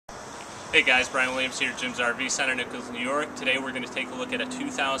Hey guys, Brian Williams here at Jim's RV Center, NICHOLS, New York. Today we're going to take a look at a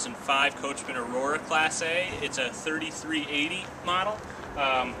 2005 Coachmen Auroura Class A. It's a 3380 model.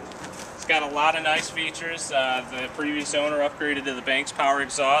 It's got a lot of nice features. The previous owner upgraded to the Banks power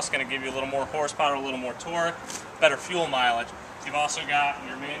exhaust, going to give you a little more horsepower, a little more torque, better fuel mileage. You've also got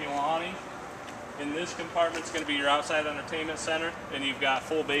your manual awning. In this compartment is going to be your outside entertainment center, and you've got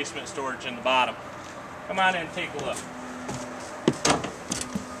full basement storage in the bottom. Come on in and take a look.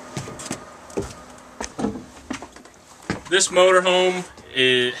 This motorhome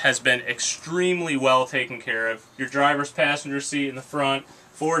has been extremely well taken care of. Your driver's passenger seat in the front,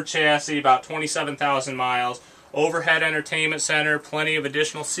 Ford chassis, about 27,000 miles, overhead entertainment center, plenty of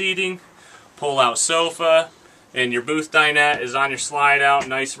additional seating, pull-out sofa, and your booth dinette is on your slide-out,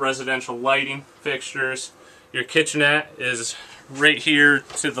 nice residential lighting fixtures. Your kitchenette is right here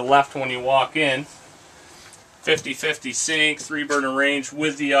to the left when you walk in. 50/50 sink, 3-burner range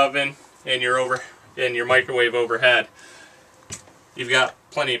with the oven, and your microwave overhead. You've got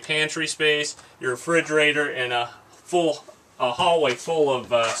plenty of pantry space, your refrigerator, and a hallway full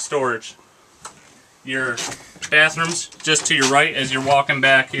of storage. Your bathrooms just to your right as you're walking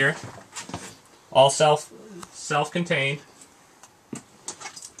back here, all self-contained.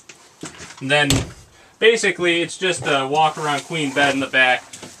 And then basically it's just a walk-around queen bed in the back.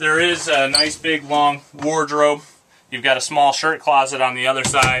 There is a nice big long wardrobe. You've got a small shirt closet on the other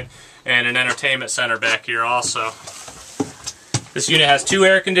side and an entertainment center back here also. This unit has 2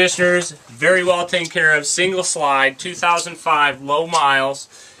 air conditioners, very well taken care of, single slide, 2005, low miles.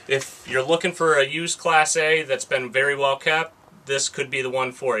 If you're looking for a used Class A that's been very well kept, this could be the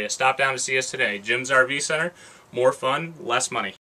one for you. Stop down to see us today. Jim's RV Center, more fun, less money.